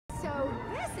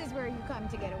is where you come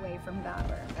to get away from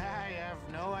Gobber. I have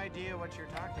no idea what you're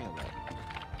talking about.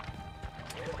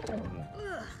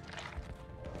 Ugh.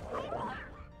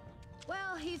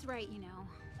 Well, he's right, you know.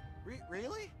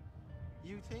 Really?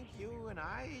 You think you and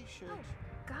I should... Oh,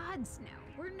 gods no.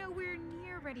 We're nowhere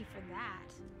near ready for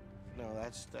that. No,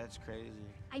 that's crazy.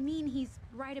 I mean, he's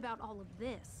right about all of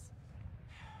this.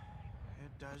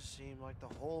 It does seem like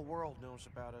the whole world knows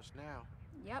about us now.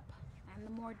 Yep. And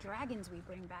the more dragons we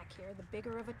bring back here, the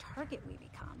bigger of a target we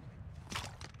become.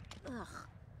 Ugh.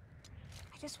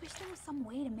 I just wish there was some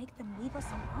way to make them leave us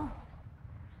alone.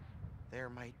 There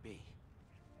might be.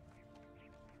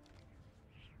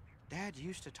 Dad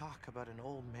used to talk about an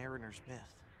old mariner's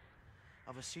myth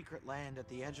of a secret land at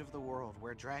the edge of the world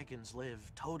where dragons live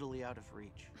totally out of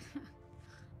reach.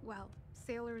 Well,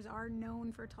 sailors are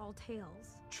known for tall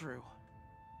tales. True.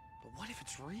 But what if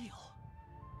it's real?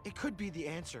 It could be the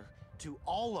answer to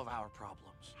all of our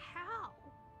problems. How?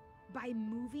 By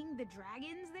moving the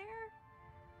dragons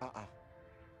there?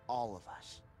 All of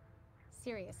us.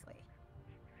 Seriously.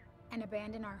 And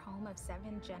abandon our home of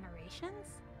 7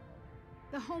 generations?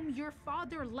 The home your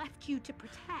father left you to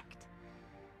protect.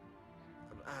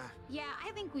 Yeah,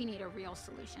 I think we need a real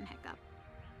solution, Hiccup.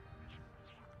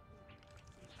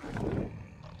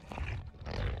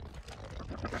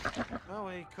 Well,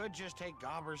 we could just take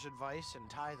Gobber's advice and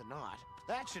tie the knot.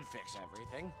 That should fix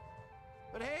everything.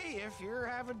 But hey, if you're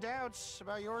having doubts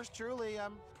about yours truly,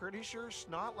 I'm pretty sure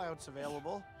Snotlout's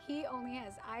available. He only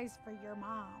has eyes for your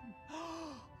mom.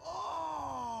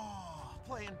 Oh,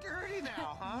 playing dirty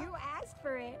now, huh? You asked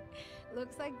for it.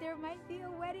 Looks like there might be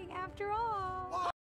a wedding after all.